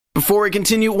Before we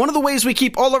continue, one of the ways we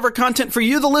keep all of our content for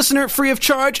you, the listener, free of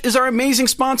charge is our amazing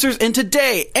sponsors, and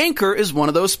today, Anchor is one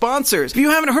of those sponsors. If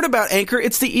you haven't heard about Anchor,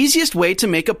 it's the easiest way to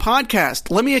make a podcast.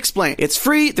 Let me explain. It's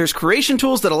free, there's creation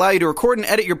tools that allow you to record and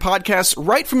edit your podcasts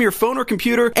right from your phone or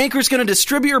computer. Anchor's going to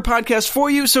distribute your podcast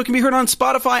for you so it can be heard on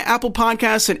Spotify, Apple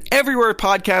Podcasts, and everywhere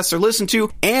podcasts are listened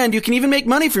to, and you can even make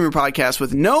money from your podcast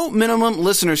with no minimum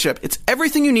listenership. It's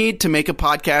everything you need to make a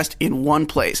podcast in one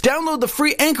place. Download the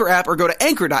free Anchor app or go to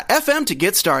anchor.fm to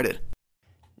get started.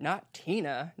 Not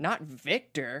Tina, not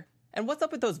Victor. And what's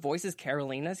up with those voices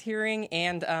Carolina's hearing?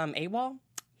 And AWOL?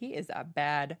 He is a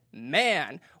bad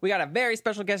man. We got a very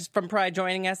special guest from Pride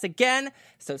joining us again,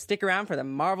 so stick around for the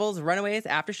Marvel's Runaways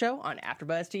after show on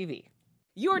AfterBuzz TV.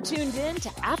 You're tuned in to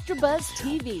AfterBuzz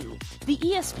TV, the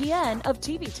ESPN of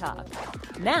TV talk.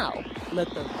 Now, let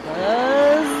the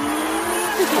buzz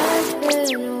begin. I've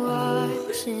been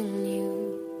watching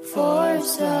you for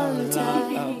some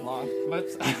time. Oh, long.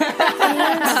 Whoops.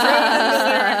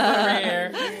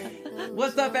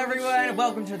 What's up, everyone?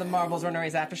 Welcome to the Marvel's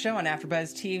Runaways After Show on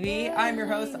AfterBuzz TV. I'm your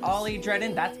host, Ollie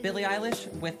Dredden. That's Billie Eilish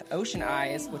with Ocean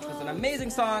Eyes, which was an amazing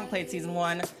song, played season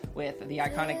 1 with the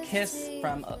iconic Kiss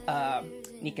from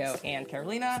Nico and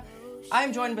Carolina.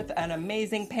 I'm joined with an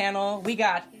amazing panel. We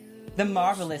got the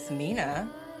marvelous Mina.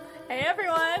 Hey,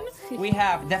 everyone. We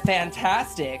have the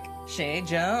fantastic Shay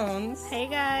Jones. Hey,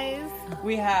 guys.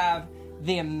 We have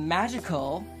the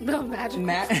magical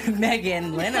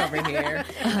Megan Lynn over here.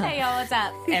 Hey, y'all, what's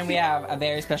up? And we have a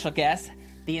very special guest,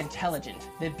 the intelligent,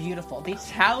 the beautiful, the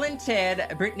talented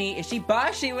Brittany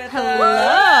Ishibashi with us.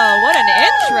 Hello, what an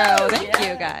intro. Thank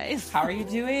you, guys. How are you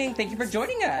doing? Thank you for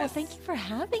joining us. Well, thank you for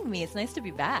having me. It's nice to be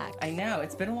back. I know,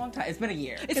 it's been a long time. It's been a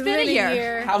year. It's been a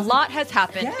year. A lot has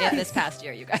happened in this past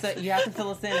year, you guys. So you have to fill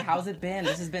us in. How's it been?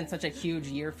 This has been such a huge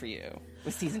year for you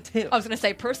with season 2. I was going to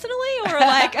say personally or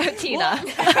like Tina?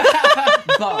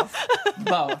 Both.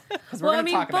 Well, I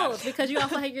mean, both, because you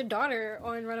also had your daughter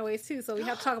on Runaways, too, so we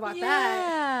have to talk about that.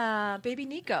 Yeah, baby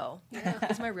Nico.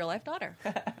 It's my real-life daughter.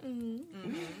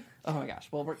 Oh my gosh.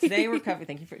 Well, today we're covering,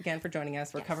 thank you again for joining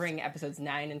us. We're covering episodes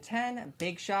 9 and 10,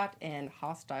 Big Shot and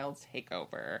Hostile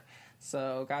Takeover.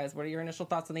 So, guys, what are your initial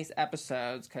thoughts on these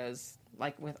episodes? Because,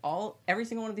 like, with every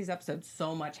single one of these episodes,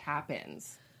 so much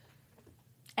happens.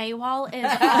 AWOL is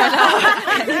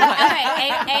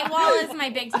AWOL is my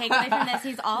big takeaway from this.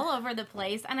 He's all over the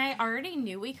place, and I already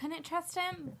knew we couldn't trust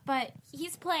him, but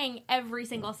he's playing every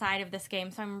single side of this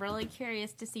game, so I'm really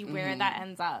curious to see where that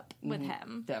ends up with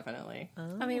him. Definitely.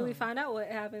 I mean, we find out what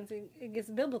happens. It gets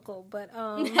biblical, but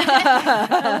I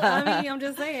mean, I'm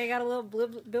just saying, I got a little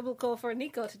biblical for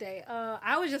Nico today.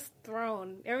 I was just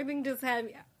thrown. Everything just had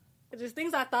me. Just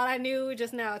things I thought I knew,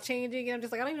 just now changing, and I'm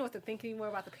just like, I don't even know what to think anymore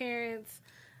about the parents.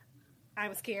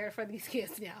 I'm scared for these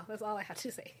kids now. That's all I have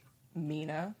to say.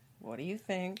 Mina, what do you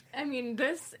think? I mean,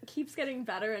 this keeps getting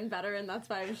better and better, and that's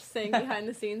why I was just saying behind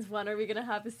the scenes, when are we going to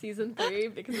have a season 3?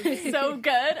 Because it's so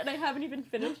good, and I haven't even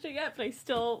finished it yet, but I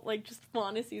still, just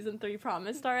want a season 3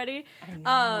 promised already. I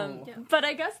know. But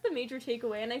I guess the major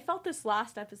takeaway, and I felt this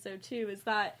last episode, too, is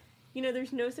that,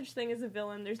 there's no such thing as a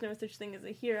villain, there's no such thing as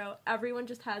a hero. Everyone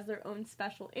just has their own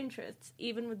special interests,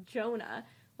 even with Jonah.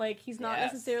 He's not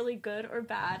necessarily good or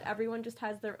bad. Everyone just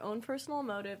has their own personal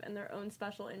motive and their own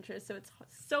special interests. So it's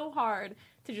so hard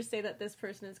to just say that this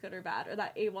person is good or bad, or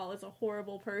that AWOL is a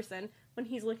horrible person when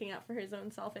he's looking out for his own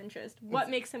self-interest. What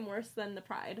makes him worse than the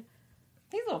Pride?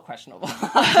 He's a little questionable.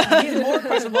 He's more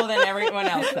questionable than everyone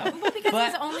else, though. Well,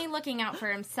 because he's only looking out for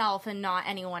himself and not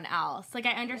anyone else. I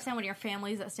understand when your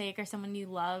family's at stake or someone you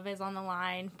love is on the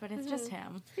line, but it's just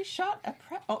him. He shot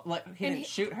he didn't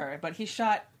shoot her, but he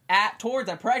shot towards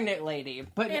a pregnant lady.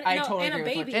 But I totally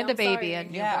agree with you. And a baby, a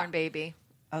newborn baby.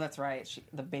 Oh, that's right.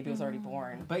 The baby was already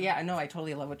born. But yeah, no, I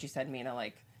totally love what you said, Mina.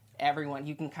 Everyone,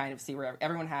 you can kind of see where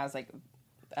everyone has,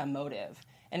 a motive.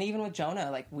 And even with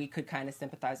Jonah, we could kind of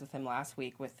sympathize with him last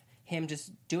week with him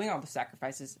just doing all the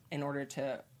sacrifices in order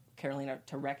to Carolina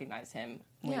to recognize him.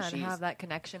 And have that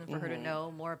connection for her to know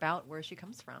more about where she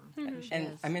comes from.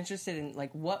 And I'm interested in,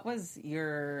 what was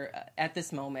your, at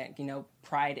this moment,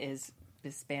 Pride is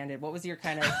disbanded. What was your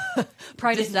kind of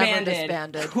Pride is never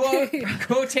disbanded.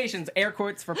 Quotations, air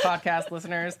quotes for podcast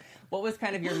listeners. What was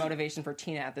kind of your motivation for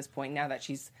Tina at this point now that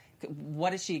what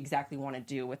does she exactly want to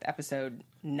do with episode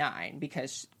 9?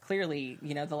 Because clearly,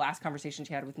 the last conversation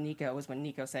she had with Nico was when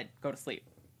Nico said, go to sleep.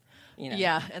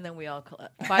 Yeah, and then we all...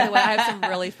 By the way, I have some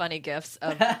really funny gifs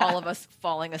of all of us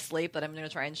falling asleep that I'm going to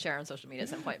try and share on social media at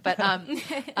some point. But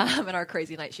in our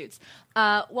crazy night shoots.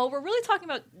 Well, we're really talking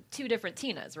about two different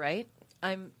Tinas, right?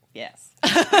 Yes.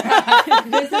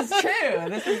 This is true.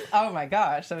 This is, oh my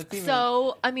gosh. So it's even...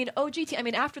 So, I mean,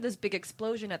 after this big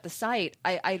explosion at the site,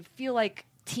 I feel like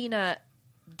Tina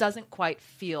doesn't quite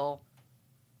feel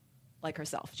like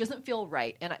herself. She doesn't feel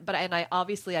right.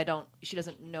 She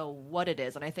doesn't know what it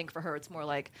is. And I think for her, it's more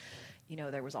like,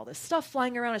 there was all this stuff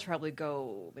flying around. I should probably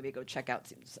go check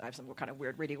out. I have some kind of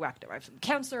weird radioactive. I have some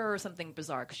cancer or something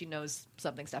bizarre because she knows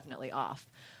something's definitely off.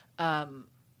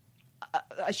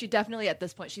 She definitely, at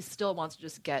this point, she still wants to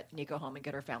just get Nico home and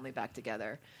get her family back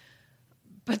together.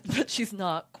 But she's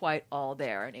not quite all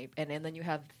there. And then you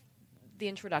have the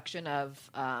introduction of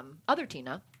other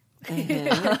Tina.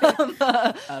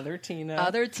 Other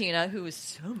Tina, who is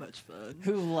so much fun,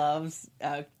 who loves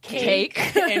cake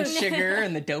and sugar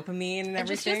and the dopamine and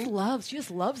everything. She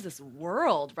just loves this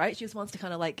world, right? She just wants to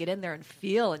kind of like get in there and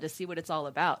feel and just see what it's all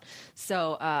about.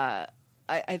 So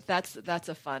that's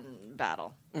a fun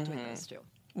battle between those two.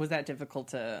 Was that difficult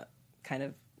to kind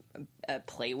of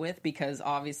play with? Because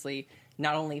obviously,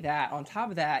 not only that, on top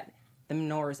of that, the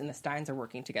Minors and the Steins are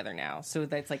working together now. So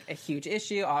that's like a huge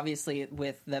issue, obviously,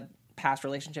 with the past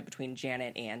relationship between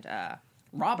Janet and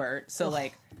Robert. So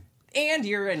like, and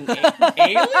you're an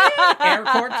alien? Air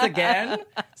quotes again.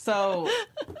 So,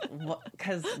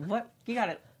 what's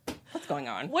going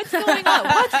on? What's going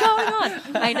on?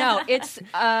 I know. It's,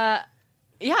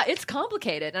 it's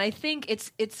complicated. And I think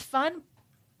it's fun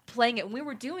playing it. When we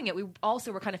were doing it, we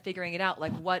also were kind of figuring it out,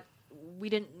 like we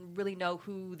didn't really know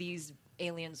who these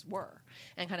aliens were,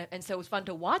 and so it was fun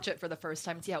to watch it for the first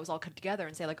time and see how it was all cut together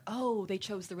and say like, oh, they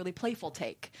chose the really playful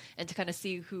take, and to kind of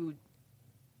see who.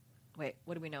 Wait,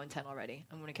 what do we know in 10 already?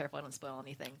 I'm going to be careful I don't spoil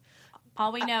anything.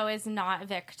 All we know is not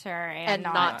Victor and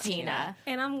not Tina.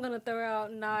 And I'm going to throw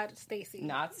out not Stacy.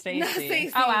 Not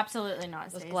Stacy. Oh, absolutely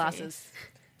not Those Stacy. glasses.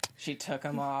 She took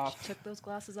them off. She took those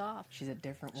glasses off. She's a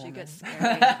different woman. She gets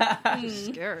scary. She's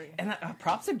scary. And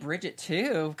props to Bridget,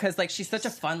 too, because, like, she's such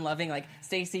a fun-loving, like,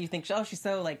 Stacey, you think, she's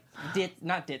so, like,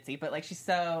 not ditzy, but, like, she's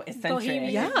so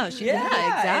eccentric. Yeah, exactly.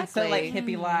 And so, like,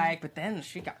 hippie-like, but then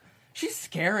she's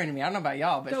scaring me. I don't know about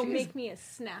y'all, but make me a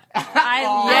snack. I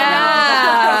was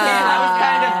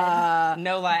kind of,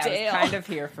 no lie, I was kind of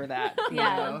here for that. You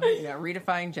know,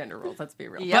 redefining gender roles, let's be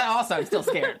real. But also, I'm still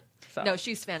scared. So. No,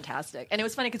 she's fantastic. And it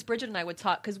was funny because Bridget and I would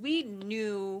talk, because we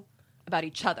knew about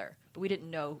each other, but we didn't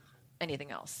know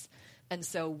anything else. And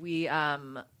so wait,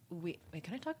 can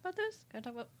I talk about this? Can I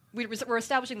talk about, we're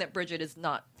establishing that Bridget is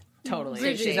not totally,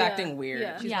 Stacey. she's acting weird.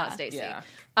 Yeah. She's not Stacey.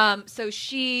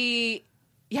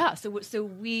 Yeah. So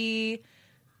we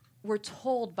were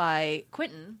told by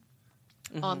Quentin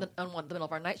on the middle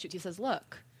of our night shoots. He says,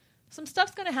 look, some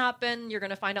stuff's going to happen. You're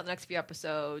going to find out in the next few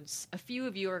episodes. A few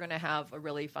of you are going to have a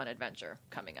really fun adventure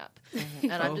coming up.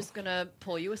 And I'm just going to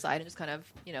pull you aside and just kind of,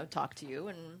 talk to you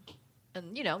and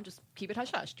just keep it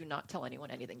hush-hush. Do not tell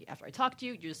anyone anything after I talk to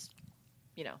you. You just,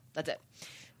 that's it.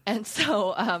 And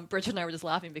so Bridget and I were just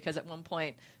laughing because at one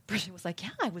point Bridget was like,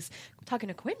 yeah, I was talking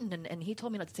to Quentin and he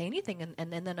told me not to say anything.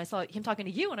 And then I saw him talking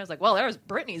to you and I was like, well,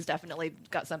 Brittany's definitely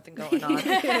got something going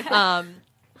on.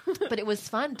 But it was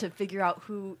fun to figure out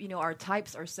who, our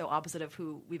types are so opposite of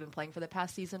who we've been playing for the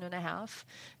past season and a half.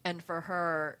 And for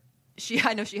her,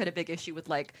 I know she had a big issue with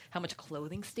like how much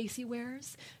clothing Stacey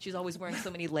wears. She's always wearing so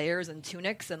many layers and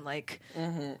tunics and like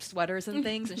sweaters and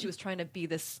things. And she was trying to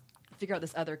figure out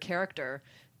this other character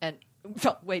and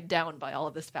felt weighed down by all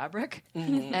of this fabric.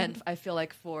 And I feel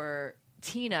like for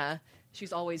Tina,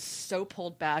 she's always so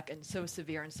pulled back and so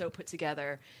severe and so put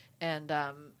together. And,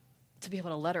 to be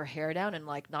able to let her hair down and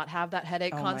like not have that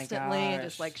headache constantly and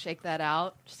just like shake that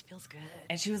out just feels good.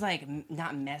 And she was like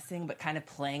not messing but kind of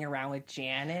playing around with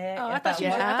Janet. I thought she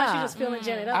was feeling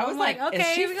Janet up. I was like, okay, is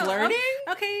she flirting?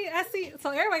 Okay, I see. So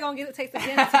everybody gonna get a taste of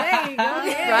Janet today. Go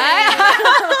ahead.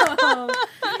 Right?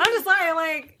 I'm just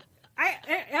like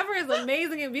Ever is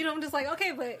amazing and beautiful. I'm just like,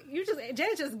 okay, but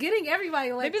Janet's just getting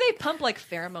everybody like. Maybe they pump like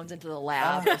pheromones into the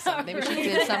lab or something. Maybe she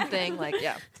did something like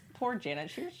Poor Janet.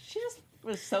 She just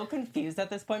was so confused at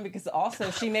this point because also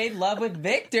she made love with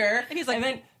Victor. And he's like, and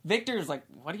then Victor's like,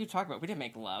 what are you talking about? We didn't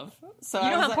make love. So you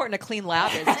know how important a clean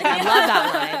lab is to me. I love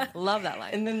that line. Love that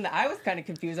line. And then I was kind of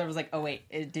confused. I was like, oh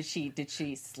wait, did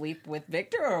she sleep with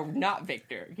Victor or not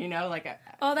Victor?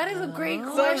 That is a great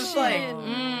question. So I was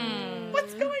like,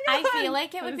 what's going on? I feel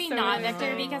like it would be not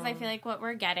Victor because I feel like what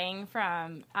we're getting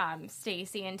from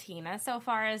Stacey and Tina so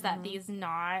far is that these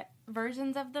not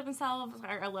versions of themselves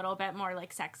are a little bit more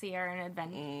like sexier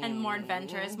and more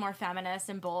adventurous, more feminist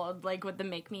and bold, like with the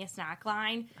 "make me a snack"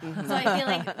 line. So I feel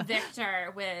like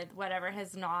Victor, with whatever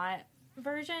his not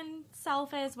version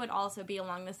self is, would also be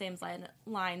along the same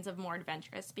lines of more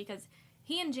adventurous because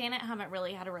he and Janet haven't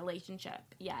really had a relationship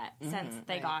yet since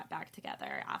they got back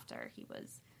together after he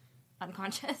was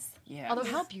unconscious. Yeah. Although,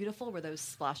 how beautiful were those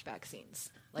splashback scenes?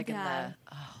 Like Yeah.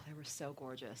 they were so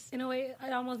gorgeous. In a way,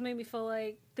 it almost made me feel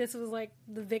like this was like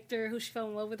the Victor who she fell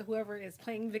in love with, whoever is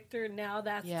playing Victor now.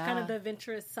 That's kind of the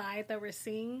adventurous side that we're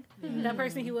seeing. That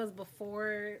person he was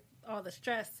before all the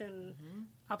stress and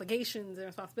obligations and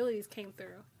responsibilities came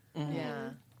through. Yeah.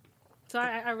 So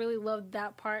I really loved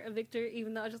that part of Victor,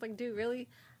 even though I was just like, dude, really?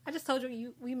 I just told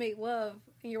you we made love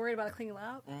and you're worried about a clean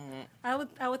lab? I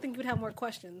would think you would have more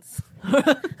questions.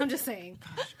 I'm just saying.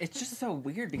 It's just so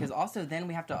weird because also then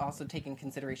we have to also take in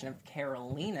consideration of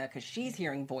Carolina because she's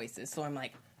hearing voices. So I'm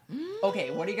like, okay,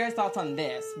 what are you guys' thoughts on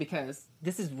this? Because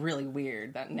this is really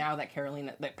weird that now that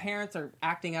that parents are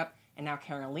acting up and now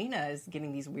Carolina is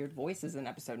getting these weird voices in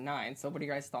episode 9. So what are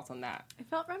your guys' thoughts on that? It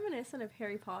felt reminiscent of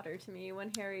Harry Potter to me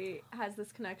when Harry has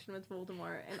this connection with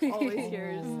Voldemort and always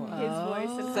hears his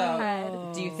voice in her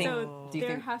head. Do you think? So do you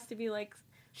there think? has to be like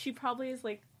she probably is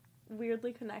like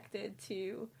weirdly connected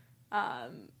to,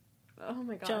 oh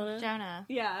my god, Jonah.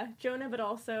 Yeah, Jonah, but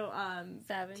also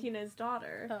Savin. Tina's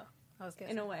daughter. Oh, I was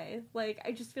guessing. In a way, like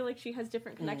I just feel like she has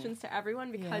different connections to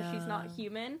everyone because she's not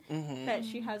human. That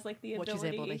she has like the What ability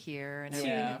she's able to hear and to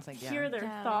everything. It's like, hear their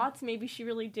thoughts. Maybe she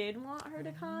really did want her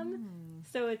to come,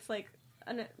 so it's like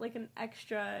an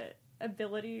extra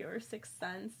ability or sixth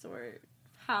sense or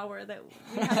power that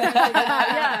we have to figure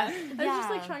out. I was just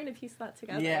like trying to piece that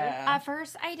together. Yeah. At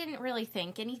first, I didn't really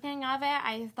think anything of it.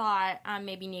 I thought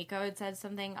maybe Nico had said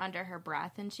something under her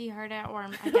breath and she heard it, or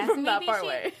I guess From that maybe far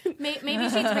away.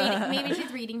 maybe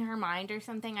she's reading her mind or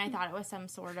something. I thought it was some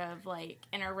sort of like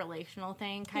interrelational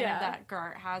thing, kind of that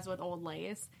Gert has with Old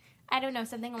Lace. I don't know,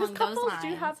 something along those lines. Because couples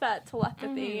do have that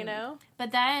telepathy, you know?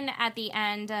 But then at the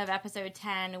end of episode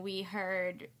 10, we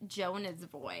heard Jonah's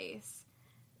voice.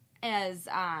 As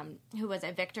who was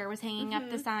it? Victor was hanging up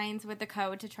the signs with the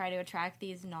code to try to attract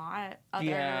these not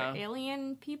other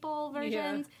alien people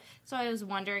versions. So I was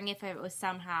wondering if it was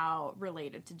somehow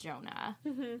related to Jonah,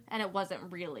 and it wasn't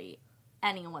really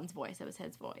anyone's voice; it was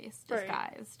his voice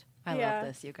disguised. I love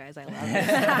this, you guys. I love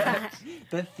it.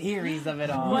 The theories of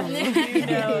it all. What did you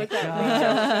know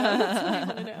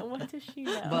that we don't know? What does she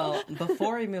know? Well,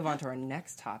 before we move on to our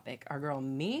next topic, our girl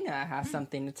Mina has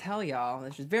something to tell y'all,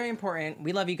 which is very important.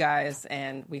 We love you guys,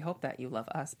 and we hope that you love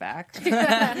us back.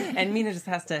 And Mina just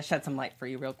has to shed some light for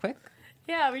you real quick.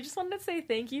 Yeah, we just wanted to say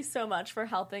thank you so much for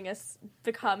helping us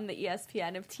become the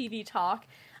ESPN of TV talk.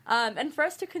 And for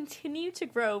us to continue to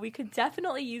grow, we could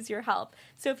definitely use your help.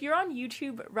 So if you're on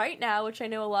YouTube right now, which I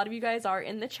know a lot of you guys are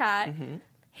in the chat,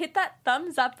 hit that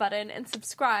thumbs up button and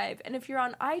subscribe. And if you're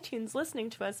on iTunes listening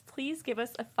to us, please give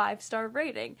us a 5-star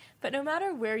rating. But no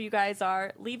matter where you guys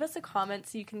are, leave us a comment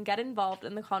so you can get involved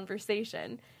in the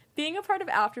conversation. Being a part of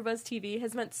AfterBuzz TV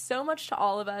has meant so much to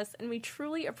all of us, and we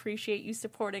truly appreciate you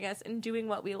supporting us and doing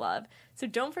what we love. So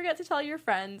don't forget to tell your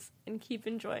friends and keep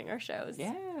enjoying our shows.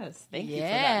 Yes, thank you for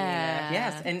that, Mina.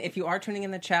 Yes, and if you are tuning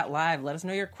in the chat live, let us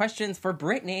know your questions for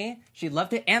Brittany. She'd love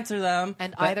to answer them.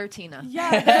 And either Tina.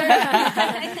 Yeah,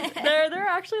 there are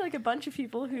actually like a bunch of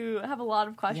people who have a lot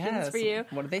of questions for you.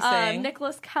 What are they saying?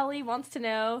 Nicholas Kelly wants to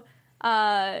know,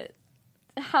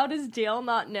 how does Dale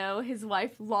not know his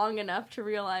wife long enough to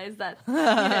realize that,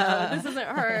 this isn't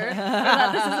her, or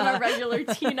that this isn't a regular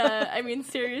Tina? I mean,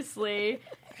 seriously,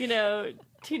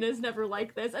 Tina's never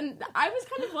like this. And I was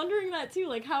kind of wondering that, too.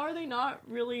 Like, how are they not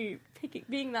really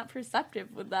being that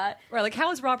perceptive with that? Right, like,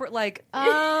 how is Robert like,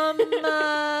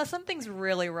 something's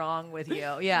really wrong with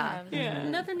you? Yeah.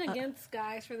 Nothing against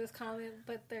guys for this comment,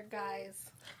 but they're guys.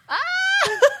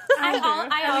 I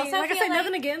also like I feel said, like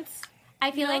nothing against. I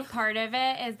feel like part of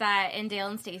it is that in Dale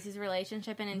and Stacey's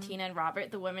relationship and in Tina and Robert,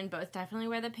 the women both definitely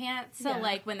wear the pants. So,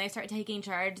 like, when they start taking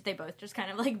charge, they both just kind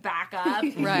of, like, back up.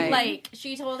 Right. Like,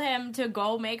 she told him to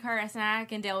go make her a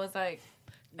snack, and Dale was like,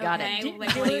 Got okay, it.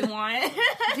 like, what do you want?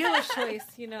 Dealer's choice,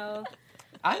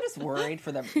 I'm just worried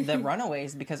for the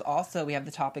runaways because also we have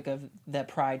the topic of the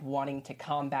Pride wanting to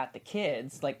combat the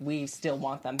kids. Like, we still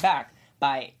want them back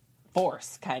by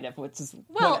force, kind of, which is...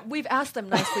 Well, we've asked them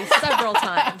nicely several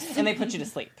times. And they put you to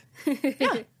sleep.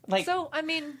 Yeah. Like, so, I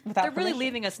mean, without they're really permission.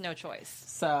 leaving us no choice.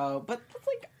 So, but it's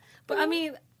like... But, I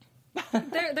mean,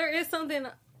 there is something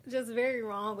just very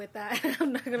wrong with that.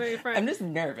 I'm not going to be frank. I'm just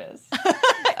nervous.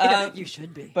 You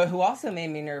should be. But who also made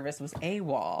me nervous was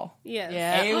AWOL. Yes.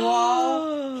 Yeah.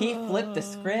 AWOL, he flipped the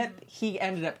script. He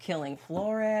ended up killing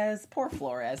Flores. Poor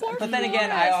Flores. But then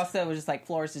again, I also was just like,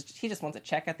 Flores, he just wants a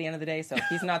check at the end of the day, so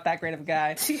he's not that great of a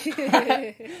guy.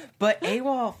 But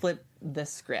AWOL flipped the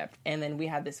script. And then we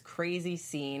had this crazy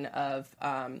scene of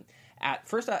at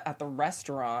the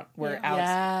restaurant where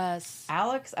Alex,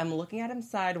 I'm looking at him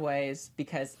sideways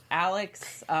because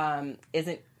Alex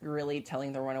isn't really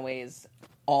telling the runaways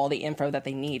all the info that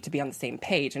they need to be on the same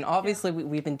page. And obviously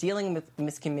we've been dealing with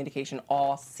miscommunication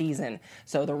all season.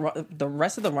 So the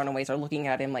rest of the runaways are looking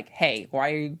at him like, hey,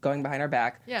 why are you going behind our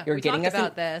back? Yeah, You're we getting talked us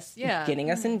about this. Yeah.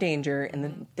 Getting us in danger. And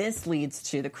then this leads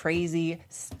to the crazy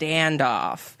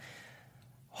standoff.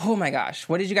 Oh my gosh.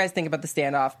 What did you guys think about the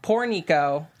standoff? Poor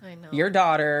Nico. I know. Your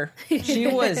daughter. She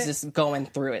was just going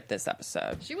through it this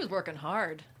episode. She was working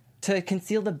hard to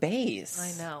conceal the base.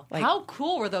 I know. Like, how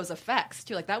cool were those effects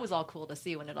too? Like that was all cool to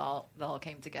see when it all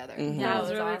came together. Mm-hmm. That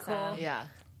was really awesome. cool. Yeah.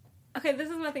 Okay, this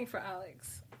is my thing for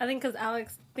Alex. I think because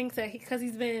Alex thinks that because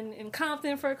he's been in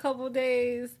Compton for a couple of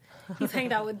days, he's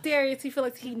hanged out with Darius. He feels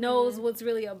like he knows what's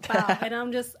really about. And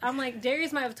I'm like,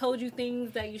 Darius might have told you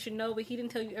things that you should know, but he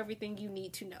didn't tell you everything you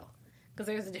need to know. Because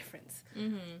there's a difference.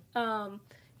 Mm-hmm.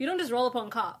 You don't just roll up on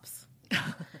cops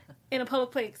in a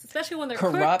public place, especially when they're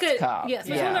corrupt crooked cops. Yeah,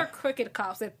 especially when they're crooked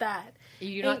cops at that.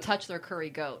 You do not touch their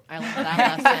curry goat. I learned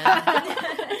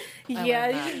that lesson.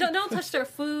 Yeah, don't touch their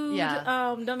food.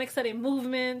 Yeah. Don't make sudden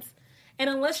movements. And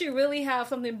unless you really have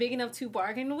something big enough to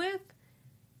bargain with,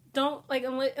 don't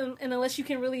unless you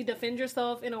can really defend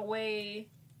yourself in a way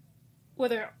where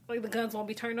the guns won't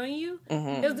be turned on you.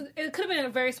 Mm-hmm. It could have been a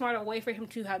very smart way for him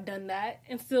to have done that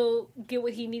and still get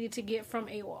what he needed to get from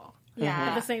AWOL. Yeah.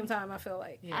 At the same time, I feel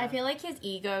like. Yeah. I feel like his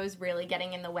ego is really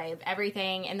getting in the way of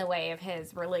everything, in the way of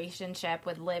his relationship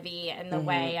with Livy, in the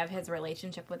way of his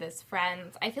relationship with his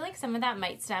friends. I feel like some of that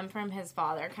might stem from his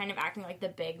father kind of acting like the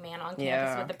big man on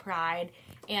campus with the pride.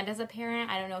 And as a parent,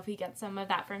 I don't know if he gets some of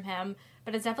that from him,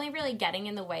 but it's definitely really getting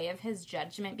in the way of his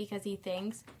judgment because he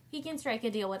thinks he can strike a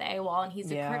deal with AWOL and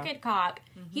he's a crooked cop.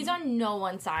 Mm-hmm. He's on no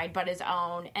one's side but his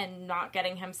own and not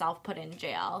getting himself put in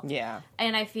jail. Yeah.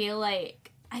 And I feel like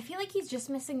he's just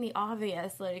missing the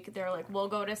obvious. Like, they're like, we'll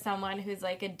go to someone who's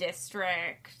like a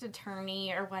district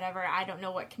attorney or whatever. I don't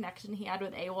know what connection he had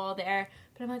with AWOL there.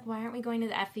 But I'm like, why aren't we going to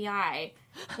the FBI?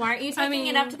 Why aren't you taking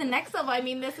it up to the next level? I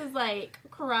mean, this is like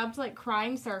corrupt, like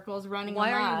crime circles running Why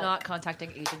amok. are you not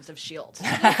contacting agents of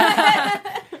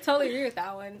S.H.I.E.L.D.? Totally agree with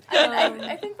that one.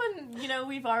 I think when,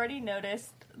 we've already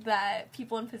noticed that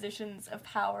people in positions of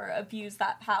power abuse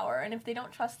that power. And if they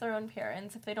don't trust their own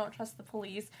parents, if they don't trust the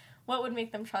police, what would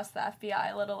make them trust the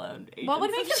FBI, let alone agents? What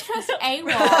would make them trust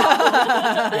AWOL?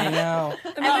 I know.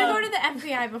 I would go to the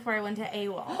FBI before I went to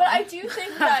AWOL. But I do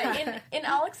think that in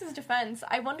Alex's defense,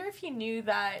 I wonder if he knew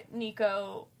that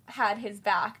Nico had his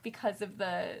back because of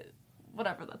the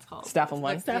whatever that's called. Staff of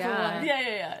One.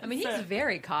 Yeah. I mean, he's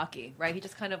very cocky, right? He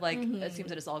just kind of assumes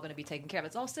that it's all going to be taken care of.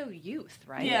 It's also youth,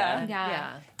 right?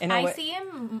 Yeah. And I see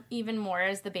him even more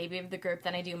as the baby of the group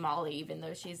than I do Molly, even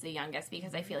though she's the youngest,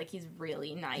 because I feel like he's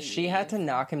really naive. She had to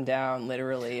knock him down,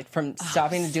 literally, from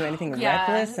stopping to do anything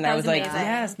reckless. And I was like,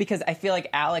 yes, because I feel like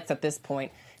Alex, at this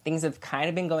point, things have kind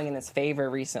of been going in his favor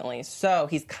recently. So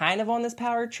he's kind of on this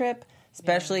power trip,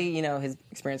 especially, his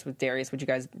experience with Darius, which you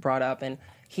guys brought up, and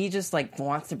he just,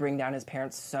 wants to bring down his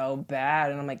parents so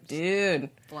bad. And I'm like, dude.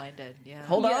 Blinded,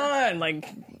 hold on.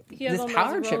 This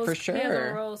power trip for sure. He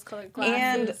has rose-colored glasses.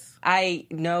 And I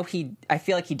know I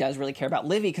feel like he does really care about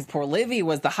Livy, because poor Livy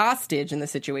was the hostage in the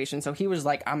situation. So he was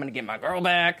like, I'm going to get my girl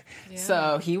back. Yeah.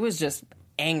 So he was just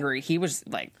angry. He was,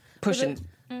 pushing.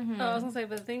 I was going to say,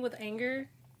 but the thing with anger,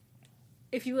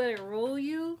 if you let it rule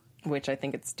you, which I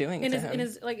think it's doing to him.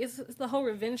 It's the whole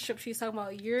revenge trip she's talking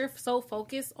about. You're so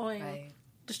focused on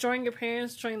destroying your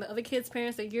parents, destroying the other kids'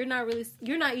 parents, that you're not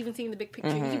even seeing the big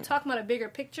picture. You keep talking about a bigger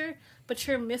picture, but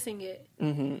you're missing it.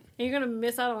 Mm-hmm. And you're going to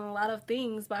miss out on a lot of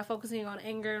things by focusing on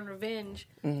anger and revenge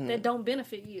that don't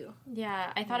benefit you.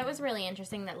 Yeah, I thought it was really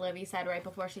interesting that Livy said right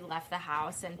before she left the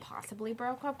house and possibly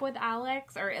broke up with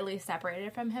Alex, or at least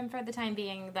separated from him for the time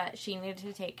being, that she needed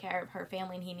to take care of her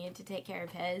family and he needed to take care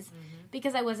of his.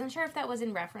 Because I wasn't sure if that was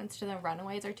in reference to the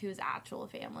Runaways or to his actual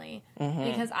family.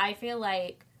 Because I feel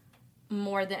like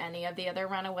more than any of the other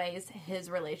Runaways, his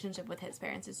relationship with his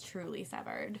parents is truly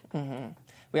severed.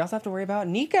 We also have to worry about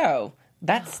Nico.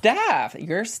 That staff.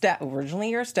 Your staff, originally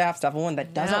your staff, Staff of One,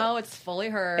 that doesn't... No, it's fully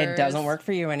hers. It doesn't work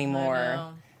for you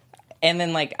anymore. And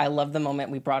then, I love the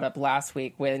moment we brought up last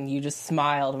week when you just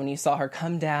smiled when you saw her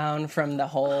come down from the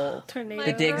whole... tornado.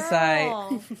 The dig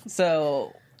site.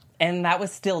 So... And that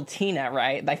was still Tina,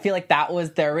 right? I feel like that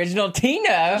was the original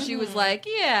Tina. She was like,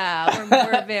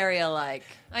 we're very alike.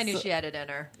 I knew she had it in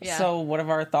her. Yeah. So what are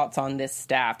our thoughts on this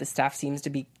staff? The staff seems to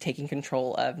be taking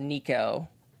control of Nico.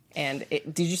 And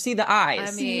did you see the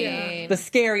eyes? I mean... The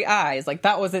scary eyes.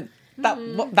 That wasn't...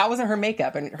 that wasn't her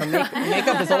makeup, and her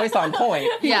makeup is always on point.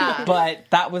 Yeah. But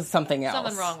that was something else.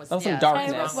 Something wrong with- that was some yeah.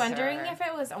 darkness. I was Darkness. wondering if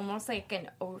it was almost like an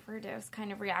overdose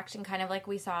kind of reaction, kind of like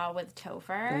we saw with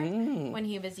Topher when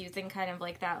he was using kind of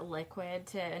like that liquid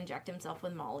to inject himself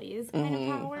with Molly's kind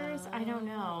of powers. I don't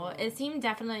know. It seemed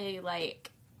definitely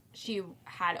like she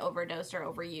had overdosed or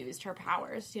overused her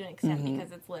powers to an extent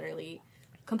because it's literally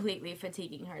completely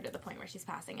fatiguing her to the point where she's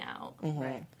passing out.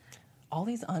 Right. All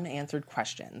these unanswered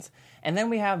questions. And then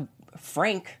we have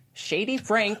Frank, Shady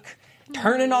Frank,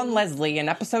 turning on Leslie in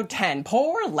episode 10.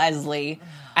 Poor Leslie.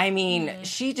 I mean,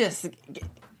 she just...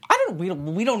 we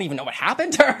don't even know what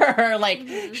happened to her. Like,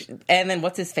 and then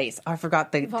what's his face? I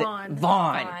forgot the... Vaughn.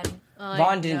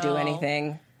 Vaughn didn't do know.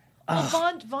 anything.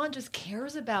 Well, Vaughn just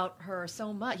cares about her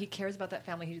so much. He cares about that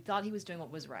family. He thought he was doing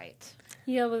what was right.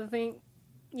 Yeah, but the thing,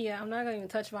 I'm not gonna even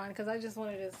touch Vaughn because I just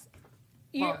wanted to.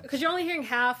 Because you're only hearing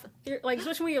half, like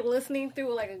especially when you're listening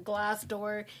through like a glass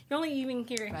door, you're only even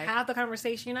hearing half the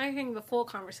conversation. You're not hearing the full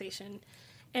conversation.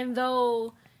 And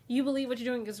though you believe what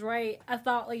you're doing is right, I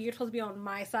thought like you're supposed to be on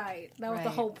my side. That was the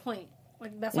whole point.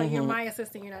 Like that's why you're my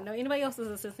assistant. You're not anybody else's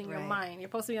assistant. You're mine. You're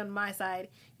supposed to be on my side.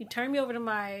 You turn me over to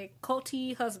my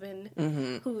culty husband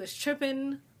who is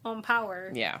tripping on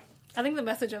power. Yeah. I think the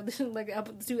message of the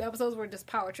 2 episodes were just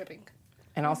power tripping.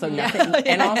 And also nothing,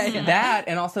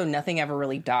 and also nothing ever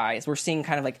really dies. We're seeing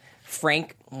kind of like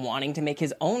Frank wanting to make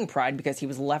his own Pride because he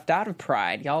was left out of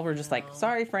Pride. Y'all were just like,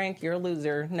 sorry, Frank, you're a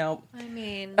loser. Nope. I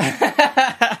mean,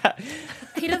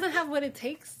 he doesn't have what it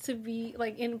takes to be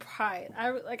like in Pride.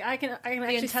 I can the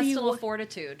actually intestinal see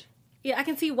fortitude. Yeah, I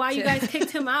can see why you guys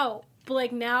kicked him out. But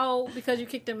like now, because you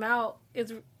kicked him out,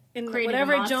 it's in Creating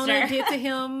whatever a monster. Jonah did to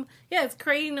him. Yeah, it's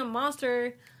creating a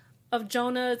monster of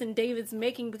Jonah's and David's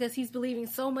making because he's believing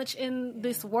so much in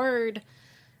this word.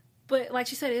 But like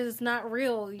she said, it is not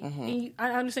real.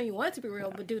 I understand you want it to be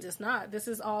real, but dude, it's not. This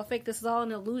is all fake. This is all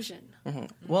an illusion.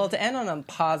 Well, to end on a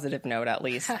positive note, at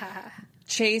least,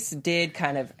 Chase did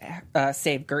kind of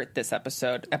save Gert this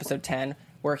episode 10,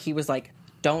 where he was like,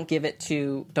 don't give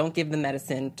the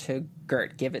medicine to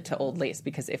Gert. Give it to Old Lace,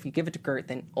 because if you give it to Gert,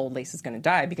 then Old Lace is going to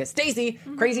die. Because Stacy,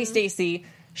 crazy Stacy,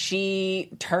 she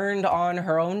turned on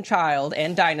her own child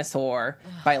and dinosaur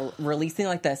by releasing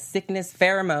like the sickness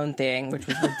pheromone thing, which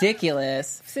was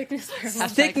ridiculous. Sickness.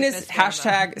 Sickness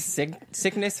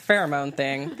pheromone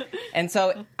thing. And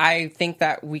so I think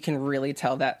that we can really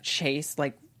tell that Chase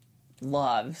like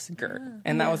loves Gert,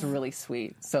 and that was really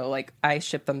sweet. So like I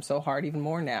ship them so hard even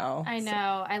more now. I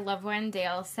know. I love when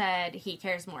Dale said he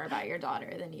cares more about your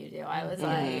daughter than you do. I was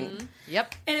like,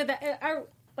 Yep. And it's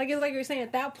like you were saying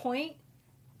at that point,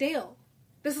 Dale,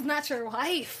 this is not your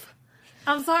wife.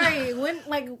 I'm sorry. When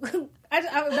like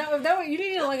that you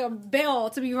needed like a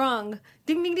bell to be rung.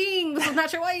 Ding ding ding. This is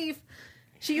not your wife.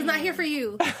 She's not here for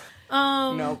you.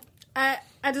 Nope. I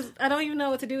don't even know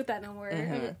what to do with that no more.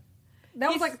 That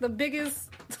was like the biggest.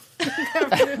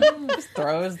 Just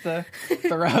throws the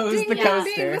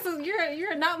coaster. This is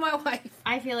you're not my wife.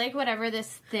 I feel like whatever this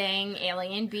thing,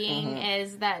 alien being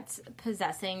is that's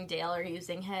possessing Dale or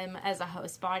using him as a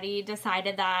host body,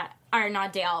 decided that, or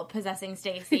not Dale, possessing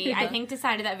Stacy, I think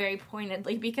decided that very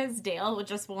pointedly because Dale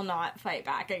just will not fight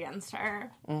back against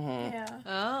her. Yeah.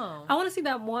 Oh. I want to see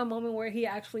that one moment where he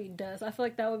actually does. I feel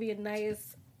like that would be a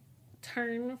nice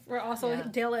turn for also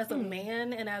Dale as a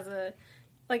man and as a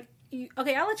like.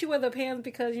 Okay, I'll let you wear the pants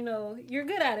because you're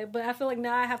good at it, but I feel like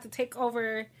now I have to take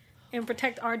over and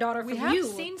protect our daughter from you. We have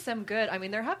seen some good. I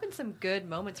mean, there have been some good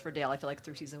moments for Dale. I feel like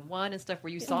through season 1 and stuff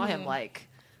where you saw him like.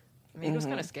 I mean, it was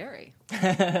kind of scary. With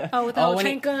the whole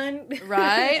trank gun,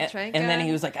 right? And then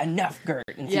he was like, "Enough, Gert,"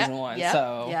 in season 1.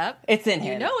 So it's in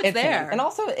him. It's there. And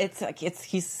also, it's like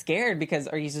he's scared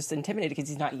or he's just intimidated because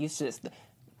he's not used to this.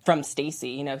 From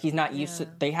Stacy, he's not used to.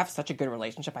 They have such a good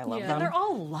relationship. I love them. They're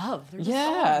all love.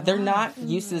 They're not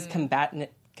used to this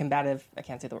combative. I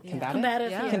can't say the word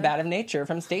combative nature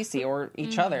from Stacy or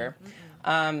each other.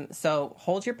 So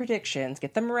hold your predictions,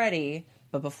 get them ready.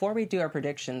 But before we do our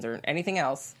predictions or anything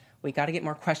else, we got to get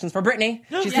more questions for Brittany.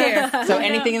 She's here. So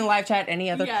anything in the live chat?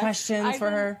 Any other questions for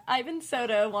her? Ivan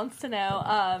Soto wants to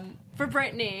know for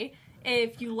Brittany.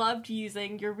 If you loved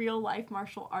using your real life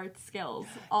martial arts skills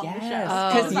on the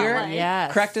show. Because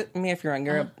correct me if you're wrong,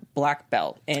 you're a black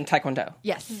belt in Taekwondo.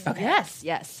 Yes. Okay.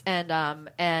 Yes.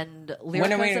 And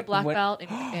Lyrica's a black belt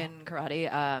in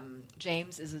karate.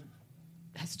 James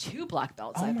has 2 black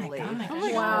belts, I believe.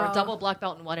 God. Wow. Or a double black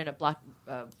belt in one and a black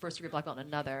first degree black belt in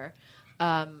another.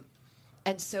 And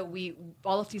so we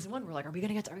all of season 1 we're like, are we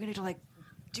gonna get to like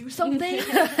do something?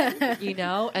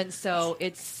 And so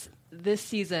it's this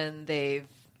season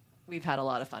we've had a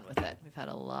lot of fun with it.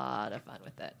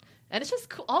 And it's just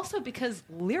cool also because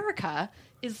Lyrica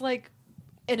is like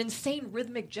an insane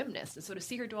rhythmic gymnast. And so to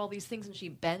see her do all these things and she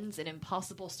bends in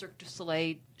impossible Cirque du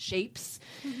Soleil shapes.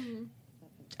 Mm-hmm.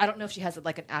 I don't know if she has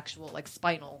like an actual like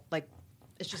spinal, like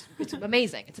it's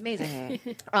amazing. It's amazing.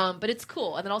 But it's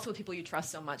cool. And then also with people you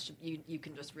trust so much, you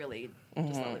can just really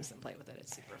just let loose and play with it.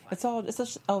 It's super fun.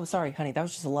 Oh, sorry, honey. That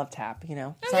was just a love tap, you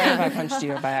know? Sorry if I punched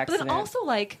you by accident. But then also,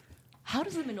 like, how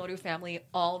does the Minoru family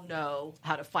all know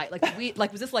how to fight? Like,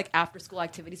 was this like after school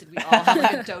activities? Did we all have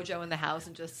like a dojo in the house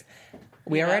and just...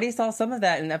 We already saw some of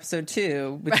that in episode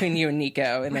 2 between you and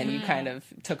Nico, and then you kind of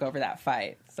took over that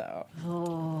fight. So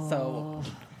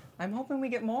I'm hoping we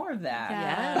get more of that.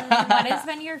 Yeah. What has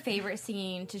been your favorite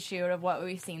scene to shoot of what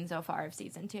we've seen so far of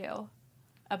season 2?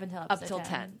 Up until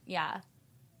 10. Yeah.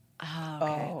 Oh,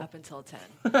 okay. Up until 10.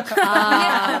 Because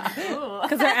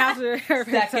they're after her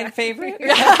second favorite.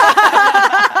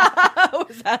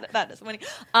 That is funny.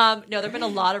 No, there have been a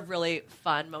lot of really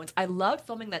fun moments. I loved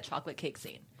filming that chocolate cake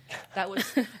scene. That was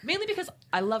mainly because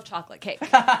I love chocolate cake.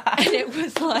 And it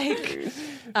was like,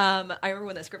 I remember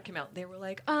when that script came out, they were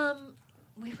like,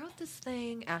 we wrote this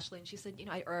thing, Ashley, and she said, you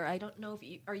know, I don't know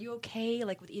if are you okay,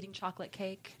 like, with eating chocolate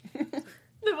cake?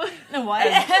 What?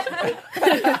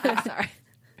 Sorry.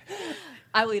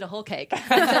 I will eat a whole cake.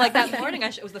 And so, like, that morning,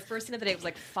 it was the first scene of the day. It was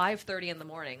like 5:30 in the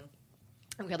morning,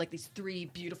 and we had like these 3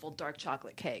 beautiful dark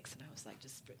chocolate cakes, and I was like,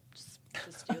 just do this.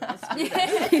 Do this.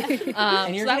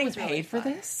 And you're so getting was really paid for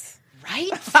fun. this, right?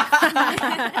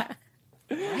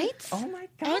 Right? Oh my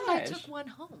gosh! And I took one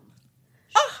home.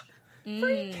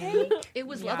 Free cake. It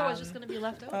was otherwise just going to be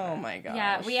left over. Oh my gosh!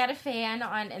 Yeah, we had a fan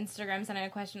on Instagram send in a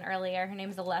question earlier. Her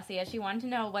name's Alessia. She wanted to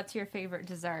know, what's your favorite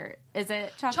dessert? Is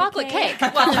it chocolate cake?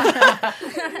 Well,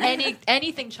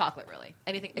 anything chocolate, really.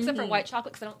 Anything except for white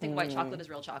chocolate, because I don't think white chocolate is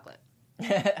real chocolate.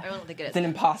 I don't think it is. It's an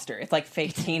imposter. It's like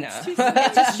fake Tina.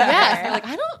 Yes. They're like,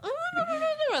 I don't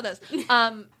know about this.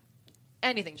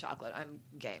 Anything chocolate, I'm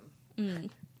game.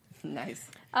 Nice.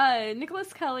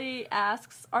 Nicholas Kelly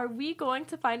asks, are we going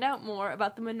to find out more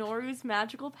about the Minoru's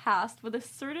magical past with a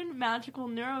certain magical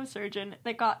neurosurgeon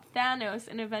that got Thanos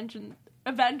in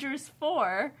Avengers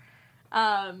 4?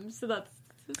 So that's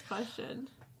his question.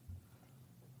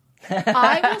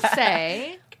 I will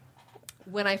say,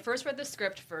 when I first read the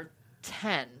script for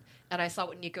 10, and I saw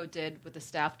what Nico did with the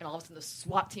staff, and all of a sudden the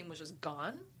SWAT team was just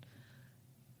gone,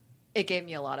 it gave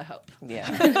me a lot of hope.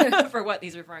 Yeah. For what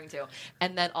he's referring to.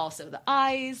 And then also the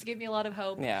eyes gave me a lot of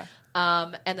hope. Yeah.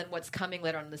 And then what's coming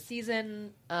later on in the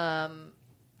season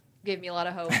gave me a lot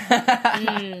of hope.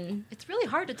 It's really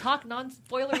hard to talk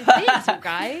non-spoilery things, you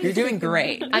guys. You're doing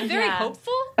great. I'm very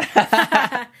hopeful.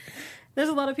 There's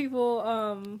a lot of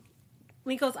people.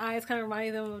 Nico's eyes kind of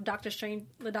remind them of Doctor Strange,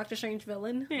 the Doctor Strange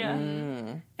villain. Yeah.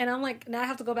 And I'm like, now I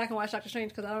have to go back and watch Doctor Strange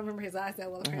because I don't remember his eyes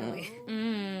that well, apparently.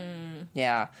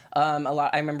 Yeah. A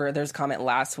lot. I remember there's a comment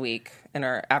last week in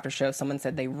our after show. Someone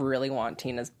said they really want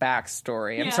Tina's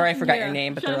backstory. I'm sorry I forgot your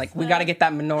name, but they're like, we got to get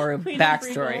that Minoru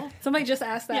backstory. Somebody just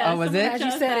asked that. Yeah, Oh, was it? As you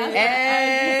said it.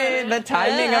 Hey, the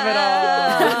timing of it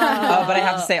all. But I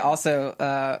have to say also,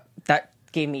 that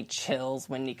gave me chills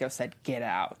when Nico said, get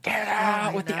out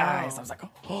with the eyes. I was like,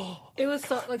 oh. It was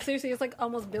so, like, seriously, it's like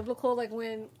almost biblical, like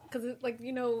when, because like,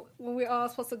 you know, when we're all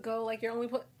supposed to go, like,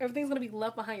 everything's going to be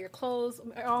left behind, your clothes,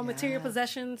 all material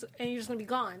possessions, and you're just going to be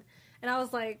gone. And I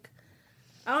was like,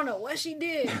 I don't know what she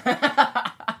did,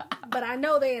 but I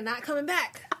know they are not coming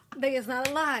back. They is not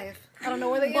alive. I don't know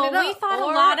where they ended up. We thought a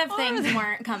lot of things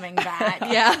weren't coming back.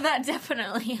 Yeah. That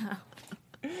definitely helped.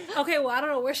 Okay, well, I don't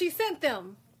know where she sent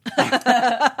them.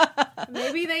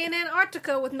 Maybe they in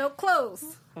Antarctica with no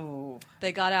clothes. Oh.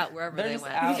 They got out wherever They're they just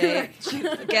went. out.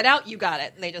 Get out, you got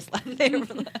it. And they just left.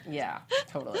 Yeah,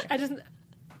 totally.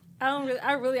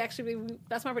 I really actually,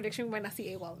 that's my prediction. We might not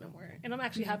see AWOL no more. And I'm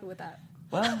actually happy with that.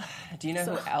 Well, do you know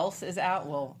who else is out?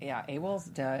 Well, yeah, AWOL's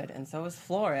dead, and so is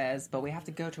Flores, but we have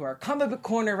to go to our comic book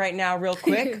corner right now real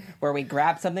quick, where we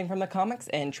grab something from the comics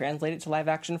and translate it to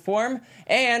live-action form.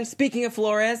 And speaking of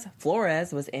Flores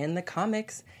was in the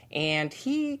comics, and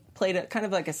he played a kind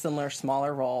of like a similar,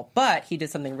 smaller role, but he did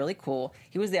something really cool.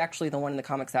 He was actually the one in the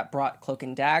comics that brought Cloak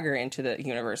and Dagger into the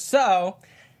universe. So,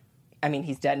 I mean,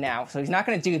 he's dead now, so he's not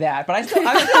going to do that. But I'm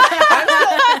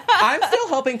still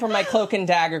hoping for my Cloak and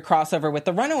Dagger crossover with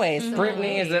the Runaways.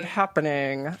 Brittany, is it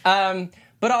happening?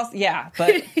 But also, yeah.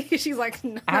 But she's like,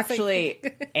 no, actually,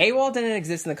 AWOL didn't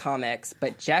exist in the comics,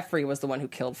 but Jeffrey was the one who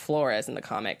killed Flores in the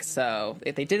comics. So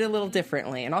they did it a little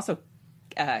differently, and also.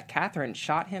 Catherine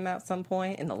shot him at some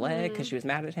point in the leg because she was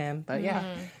mad at him. But yeah,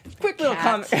 quick little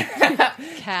comment.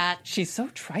 Cat. She's so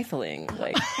trifling.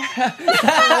 Like,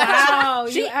 wow,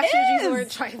 you actually used the is. word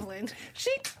trifling.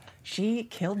 she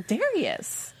killed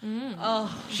Darius.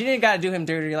 Oh, She didn't got to do him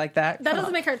dirty like that. That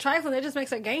doesn't make her trifling. It just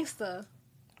makes her gangsta.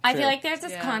 I True. feel like there's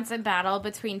this Yeah. constant battle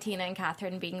between Tina and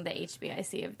Catherine being the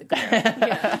HBIC of the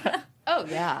group. oh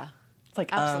yeah. It's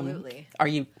like, Absolutely. are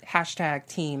you hashtag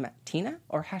Team Tina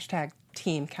or hashtag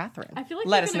Team Catherine? I feel like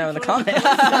Let they're us gonna know in the join comments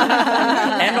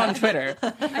and on Twitter.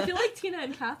 I feel like Tina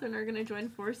and Catherine are going to join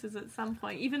forces at some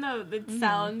point, even though it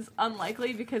sounds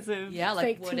unlikely because of Yeah, like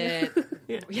Fake would Tina.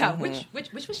 it? Yeah, which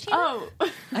was Tina? Oh,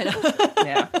 I know.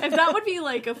 Yeah. if that would be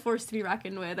like a force to be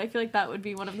reckoned with, I feel like that would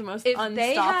be one of the most If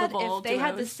they unstoppable.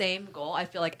 had the duos. same goal, I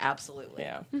feel like absolutely.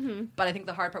 Yeah. But I think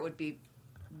the hard part would be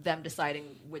them deciding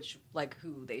which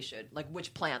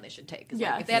which plan they should take. 'Cause,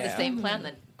 Yeah. like, if they had Yeah. the same plan,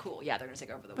 then cool. Yeah, they're gonna take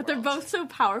over the But world. they're both so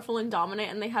powerful and dominant,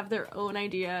 and they have their own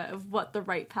idea of what the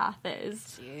right path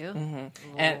is. You?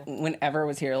 And whenever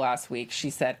was here last week, she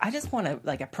said, "I just want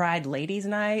a Pride Ladies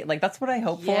Night. Like that's what I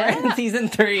hope Yeah. for in season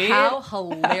 3." How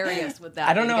hilarious would that?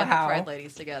 I don't be to know get the how. Pride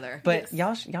ladies together. But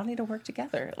y'all need to work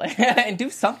together, like, and do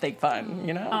something fun.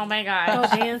 You know? Oh my god.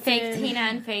 dancing. Fake Tina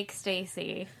and fake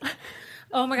Stacy.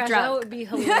 Oh my gosh, Drunk. that would be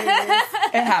hilarious.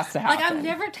 It has to happen. Like I've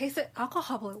never tasted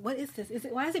alcohol. But what is this?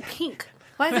 Why is it pink?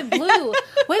 Why is it blue?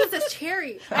 What is this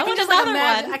cherry? I want can just another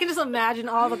imagine. one. I can just imagine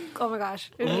all the. Oh my gosh,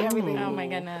 it would be everything. Oh my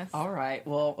goodness. All right.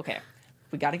 Well, okay.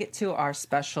 We got to get to our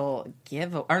special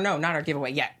giveaway. Or no, not our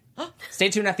giveaway yet. Stay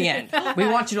tuned at the end. We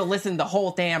want you to listen to the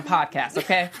whole damn podcast,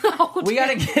 okay? We got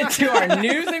to get to our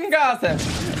news and gossip.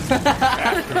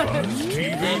 AfterBuzz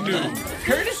TV News.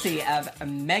 Courtesy of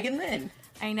Megan Lynn.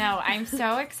 I know. I'm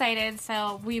so excited.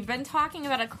 So we've been talking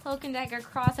about a Cloak and Dagger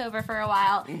crossover for a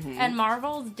while, and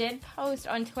Marvels did post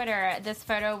on Twitter this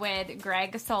photo with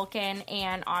Greg Sulkin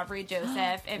and Aubrey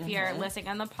Joseph. If you're listening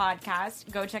on the podcast,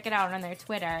 go check it out on their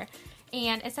Twitter.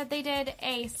 And it said they did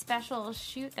a special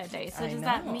shoot that day. So does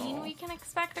that mean we can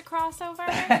expect a crossover?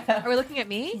 Are we looking at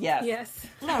me? Yes. Yes.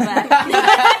 A little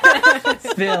bit.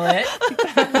 Spill it.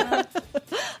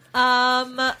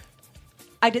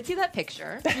 I did see that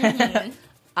picture.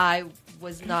 I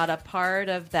was not a part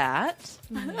of that.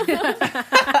 What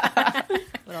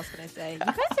else can I say? You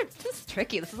guys are just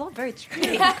tricky. This is all very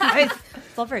tricky. Guys,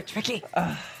 it's all very tricky.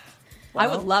 I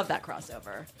would love that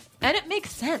crossover. And it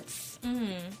makes sense.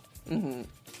 I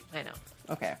know.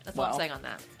 Okay. That's all I'm saying on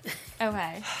that.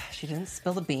 Okay. She didn't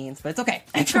spill the beans, but it's okay.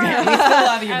 It's okay. We still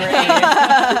love you, Brittany.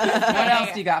 What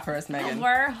else do you got for us, Megan?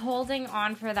 We're holding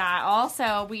on for that.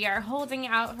 Also, we are holding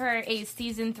out for a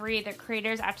season 3. The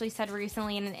creators actually said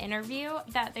recently in an interview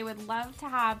that they would love to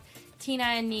have Tina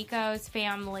and Nico's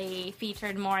family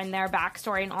featured more in their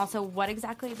backstory, and also what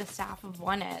exactly the staff of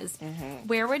One is.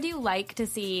 Where would you like to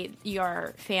see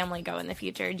your family go in the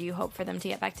future? Do you hope for them to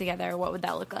get back together? What would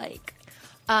that look like?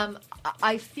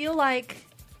 I feel like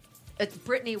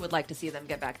Brittany would like to see them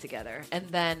get back together. And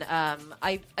then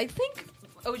I think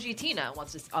OG Tina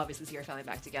wants to obviously see her family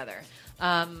back together.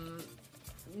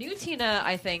 New Tina,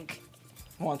 I think,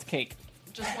 Wants cake.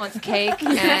 just wants cake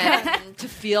and to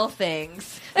feel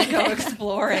things and go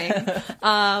exploring.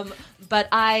 But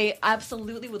I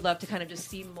absolutely would love to kind of just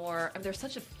see more. I mean, they're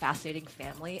such a fascinating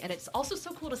family, and it's also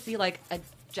so cool to see like a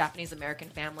Japanese American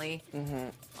family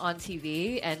on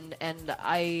TV. And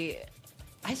I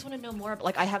just want to know more.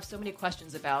 Like, I have so many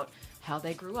questions about how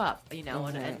they grew up, you know,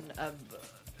 and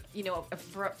you know,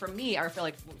 for me, I feel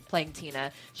like playing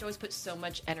Tina, she always puts so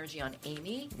much energy on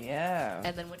Amy. Yeah.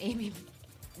 And then when Amy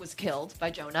was killed by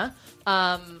Jonah,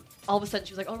 all of a sudden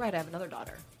she was like, "Oh right, I have another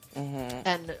daughter."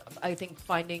 And I think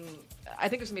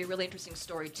there's gonna be a really interesting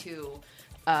story too,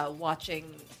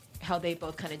 watching how they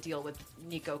both kind of deal with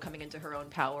Nico coming into her own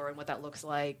power and what that looks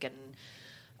like,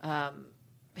 and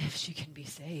if she can be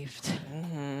saved.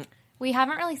 We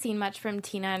haven't really seen much from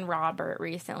Tina and Robert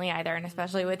recently either, and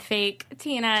especially with fake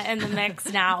Tina in the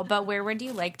mix now. But where would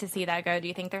you like to see that go? Do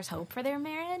you think there's hope for their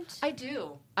marriage? I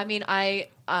do. I mean,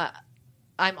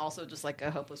 I'm also just like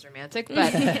a hopeless romantic,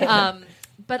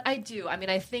 but I do. I mean,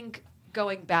 I think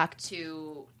going back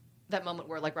to that moment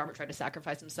where like Robert tried to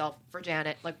sacrifice himself for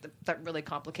Janet, like that really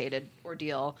complicated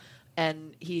ordeal,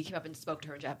 and he came up and spoke to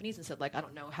her in Japanese and said like, I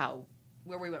don't know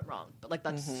where we went wrong, but like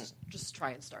let's just try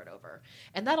and start over.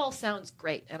 And that all sounds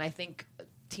great, and I think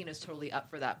Tina's totally up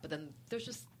for that. But then there's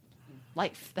just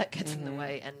life that gets in the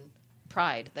way, and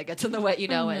pride that gets in the way, you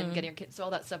know, and getting your kids, so all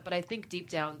that stuff. But I think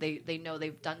deep down they know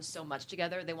they've done so much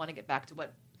together. They want to get back to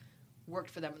what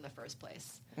worked for them in the first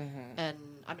place. And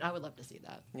I mean, I would love to see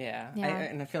that. Yeah. Yeah.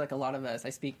 And I feel like a lot of us, I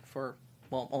speak for,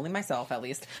 well, only myself at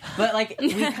least, but like,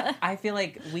 I feel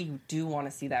like we do want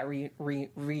to see that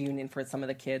reunion for some of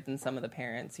the kids and some of the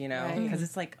parents, you know, because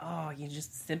it's like, oh, you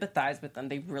just sympathize with them.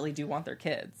 They really do want their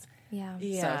kids. Yeah. So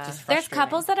it's just There's frustrating.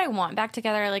 couples that I want back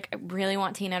together. Like, I really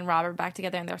want Tina and Robert back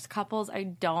together. And there's couples I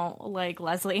don't like,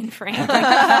 Leslie and Frank. Like,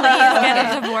 please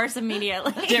get a divorce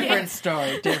immediately. Different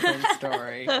story.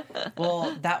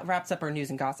 Well, that wraps up our news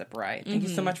and gossip, right? Thank you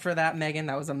so much for that, Megan.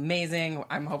 That was amazing.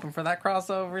 I'm hoping for that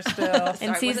crossover still.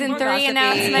 And season more 3 gossipy.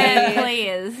 announcement,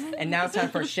 please. And now it's time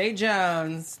for Shay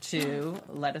Jones to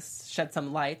let us shed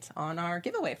some light on our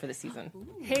giveaway for the season.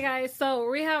 Hey guys, so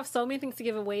we have so many things to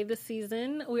give away this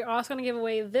season. We're also going to give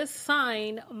away this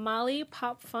signed Molly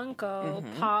Pop Funko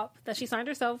Pop that she signed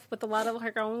herself with a lot of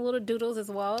her own little doodles as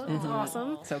well. It's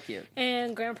awesome. So cute.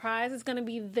 And grand prize is going to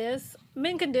be this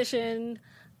mint condition,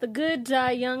 The Good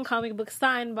Die Young comic book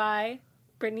signed by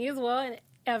Brittany as well, and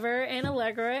Ever and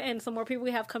Allegra, and some more people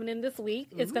we have coming in this week.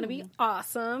 It's going to be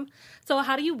awesome. So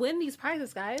how do you win these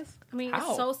prizes, guys? I mean, How?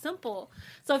 it's so simple.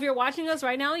 So if you're watching us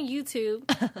right now on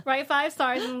YouTube, write 5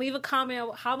 stars and leave a comment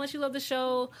about how much you love the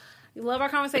show. We love our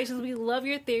conversations. We love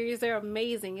your theories. They're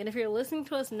amazing. And if you're listening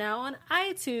to us now on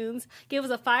iTunes, give us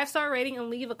a 5-star rating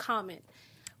and leave a comment.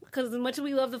 Because as much as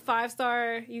we love the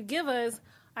 5-star you give us,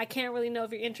 I can't really know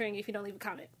if you're entering if you don't leave a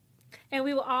comment. And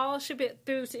we will all ship it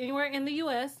through to anywhere in the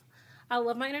U.S. I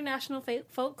love my international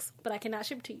folks, but I cannot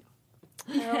ship to you.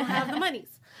 I don't have the monies.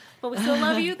 But we still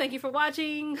love you. Thank you for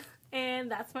watching.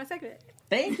 And that's my segment.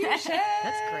 Thank you, Shay.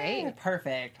 That's great.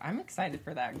 Perfect. I'm excited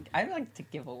for that. I like to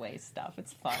give away stuff.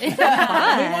 It's fun. It's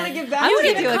fun. We want to give back. I to want to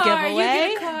you. do a giveaway.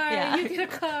 You get a car. Yeah. You get a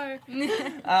car.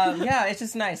 Yeah, it's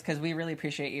just nice because we really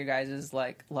appreciate you guys'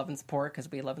 like love and support because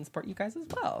we love and support you guys as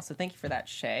well. So thank you for that,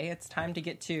 Shay. It's time to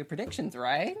get to predictions,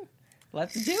 right?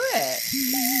 Let's do it.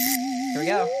 Here we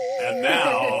go. And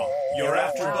now, your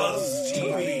AfterBuzz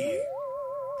TV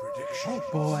prediction.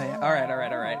 Boy. All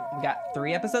right. We got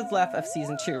 3 episodes left of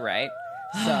season 2, right?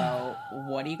 So,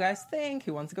 what do you guys think?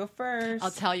 Who wants to go first?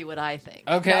 I'll tell you what I think.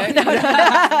 Okay.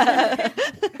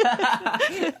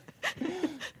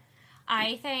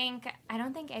 I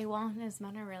don't think AWOL and his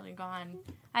men are really gone.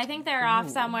 I think they're off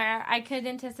somewhere. I could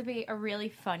anticipate a really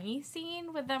funny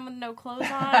scene with them with no clothes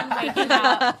on, waking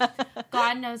up,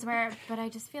 God knows where, but I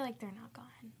just feel like they're not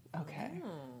gone. Okay.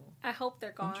 I hope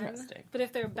they're gone. Interesting. But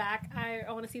if they're back, I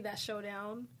want to see that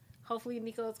showdown. Hopefully,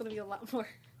 Nico is going to be a lot more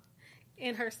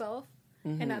in herself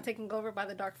and not taken over by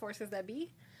the dark forces that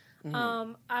be.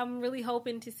 I'm really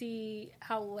hoping to see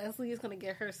how Leslie is going to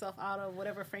get herself out of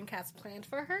whatever Frank has planned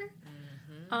for her.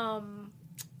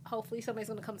 Hopefully somebody's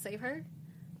going to come save her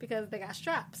because they got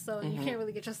straps, so you can't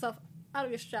really get yourself out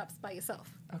of your straps by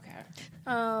yourself. Okay.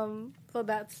 So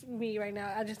that's me right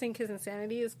now. I just think his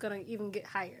insanity is going to even get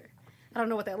higher. I don't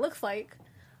know what that looks like,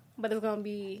 but it's going to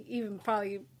be even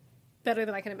probably better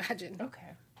than I can imagine. Okay.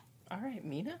 All right,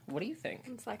 Mina, what do you think?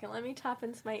 1 second, let me tap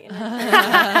into my inner.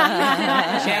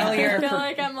 Channel your I feel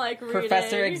like I'm like reading,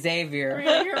 Professor Xavier.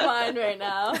 reading your mind right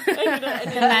now. Okay,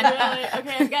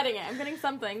 I'm getting it. I'm getting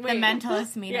something. Wait. The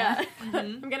mentalist meeting. Yeah,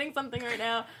 I'm getting something right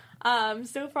now.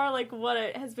 So far, like what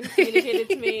it has been communicated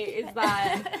to me is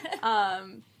that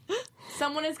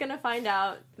someone is going to find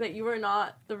out that you are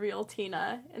not the real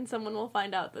Tina, and someone will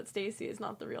find out that Stacy is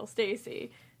not the real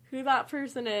Stacy. Who that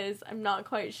person is, I'm not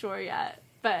quite sure yet.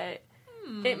 But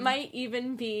it might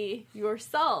even be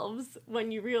yourselves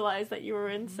when you realize that you were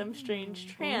in some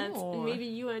strange trance. And maybe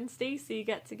you and Stacy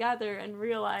get together and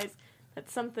realize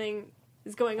that something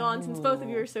is going on since both of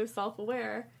you are so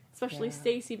self-aware. Especially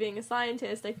Stacy being a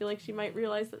scientist, I feel like she might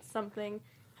realize that something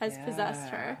has possessed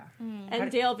her. And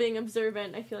Dale being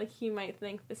observant, I feel like he might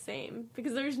think the same.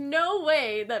 Because there's no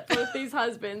way that both these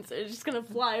husbands are just going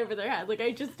to fly over their head. Like,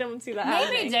 I just don't see that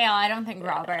happening. Maybe Dale, I don't think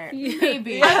Robert.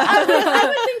 Maybe. I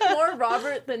would think more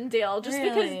Robert than Dale, just Really?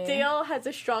 because Dale has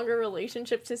a stronger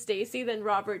relationship to Stacy than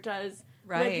Robert does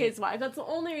with his wife. That's the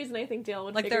only reason I think Dale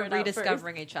would Like figure they're it out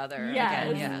rediscovering each other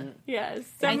Yes. again. Yeah. Yes.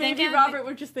 So I think maybe it would Robert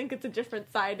would just think it's a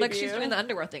different side Like of you. she's doing the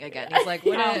underwear thing again. He's like,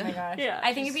 what Oh is- my gosh. Yeah.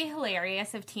 I think it'd be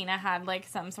hilarious if Tina had like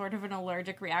some sort of an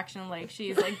allergic reaction, like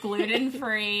she's like gluten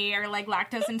free or like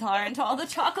lactose intolerant to all the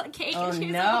chocolate cake. Oh, and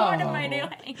she's no. like, what am I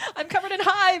doing? I'm covered in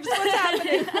hives. What's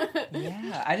happening?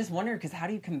 Yeah, I just wonder because how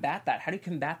do you combat that? How do you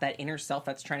combat that inner self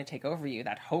that's trying to take over you,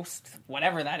 that host,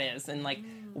 whatever that is, and like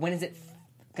when is it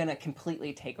gonna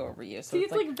completely take over you? So See,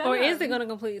 it's like, Or Venom. is it going to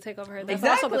completely take over her? That's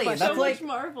Exactly. also the question. That's so like- much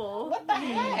Marvel. what the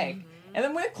heck? And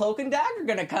then when Cloak and Dagger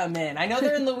gonna come in? I know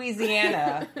they're in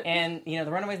Louisiana, and you know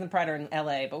the Runaways and the Pride are in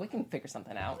L.A., but we can figure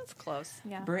something out. It's close.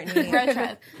 Yeah. Brittany, Road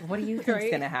trip. what do you think's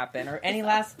gonna happen? Or any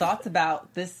last thoughts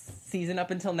about this season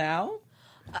up until now?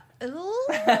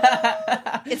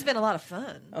 It's been a lot of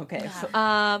fun. Okay.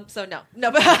 So no.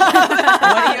 But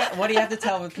What do you have to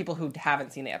tell with people who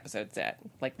haven't seen the episodes yet?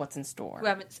 Like, what's in store?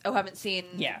 who haven't seen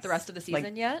Yes. the rest of the season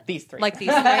Like yet? these three. Like these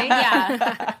three?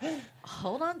 Yeah.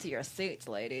 Hold on to your seats,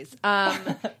 ladies.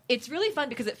 It's really fun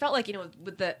because it felt like,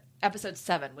 with the episode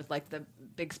 7, with like the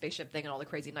big spaceship thing and all the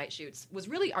crazy night shoots, was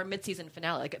really our mid-season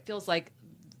finale. Like, it feels like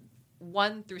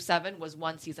 1 through 7 was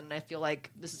one season, and I feel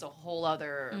like this is a whole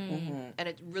other, and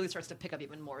it really starts to pick up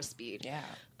even more speed. Yeah.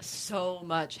 So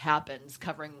much happens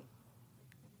covering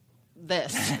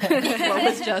this, what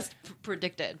was just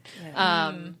predicted,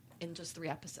 in just 3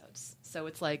 episodes. So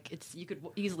it's like you could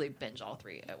easily binge all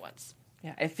 3 at once.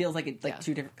 Yeah, it feels like it's like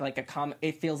two different, like a comic.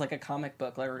 It feels like a comic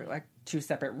book, like 2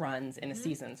 separate runs in a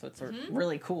season. So it's sort of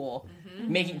really cool,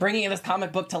 bringing this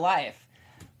comic book to life.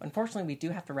 Unfortunately, we do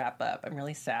have to wrap up. I'm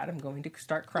really sad. I'm going to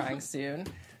start crying soon.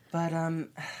 But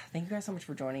thank you guys so much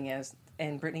for joining us.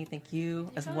 And Brittany, thank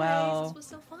you as well. This was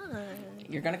so fun.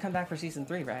 You're going to come back for season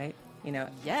 3, right?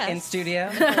 Yes. In studio.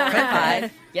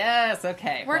 Yes.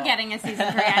 Okay. We're getting a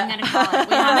season 3. I'm gonna call it.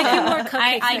 We have to.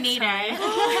 I need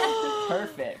it.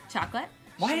 Perfect. Chocolate.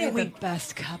 Why didn't we? The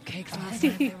best cupcakes last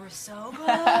night. They were so good.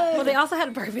 Well, they also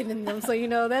had bourbon in them, so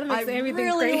that makes everything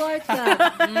really great. like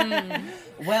that.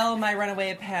 Well, my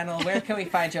runaway panel, where can we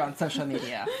find you on social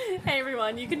media? Hey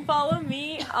everyone, you can follow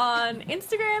me on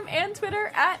Instagram and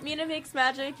Twitter at Mina Makes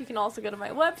Magic. You can also go to my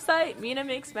website,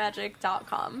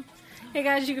 minamakesmagic.com. Hey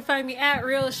guys, you can find me at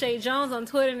Real Shay Jones on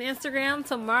Twitter and Instagram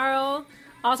tomorrow.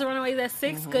 Also, Runaways at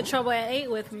 6, Good Trouble at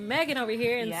 8 with Megan over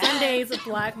here. And Sundays,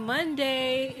 Black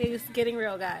Monday is getting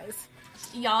real, guys.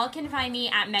 Y'all can find me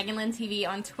at Megan Lynn TV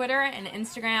on Twitter and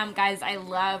Instagram. Guys, I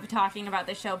love talking about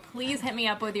the show. Please hit me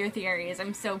up with your theories.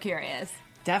 I'm so curious.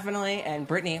 Definitely. And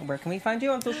Brittany, where can we find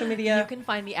you on social media? You can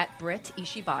find me at Brit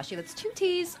Ishibashi. That's 2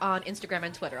 T's on Instagram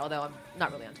and Twitter, although I'm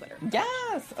not really on Twitter.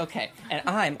 Yes! Okay. And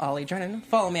I'm Ollie Drennan.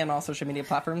 Follow me on all social media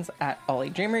platforms at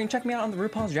Ollie Dreamer. And check me out on the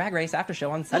RuPaul's Drag Race After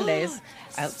Show on Sundays.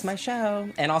 It's my show.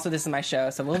 And also, this is my show,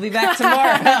 so we'll be back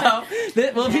tomorrow.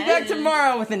 We'll be back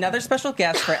tomorrow with another special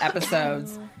guest for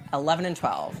episodes 11 and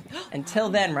 12. Until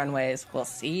then, Runways, we'll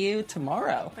see you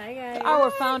tomorrow. Bye, guys. Our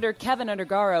founder, Kevin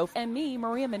Undergaro, and me,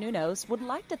 Maria Menounos, would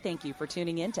like to thank you for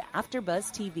tuning in to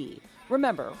AfterBuzz TV.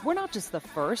 Remember, we're not just the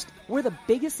first, we're the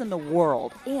biggest in the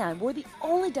world, and we're the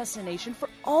only destination for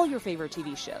all your favorite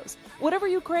TV shows. Whatever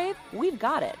you crave, we've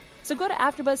got it. So go to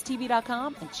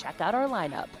AfterBuzzTV.com and check out our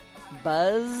lineup.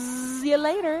 Buzz you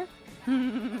later.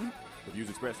 The views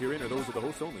expressed herein are those of the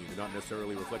hosts only and do not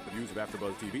necessarily reflect the views of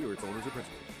AfterBuzz TV or its owners or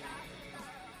principals.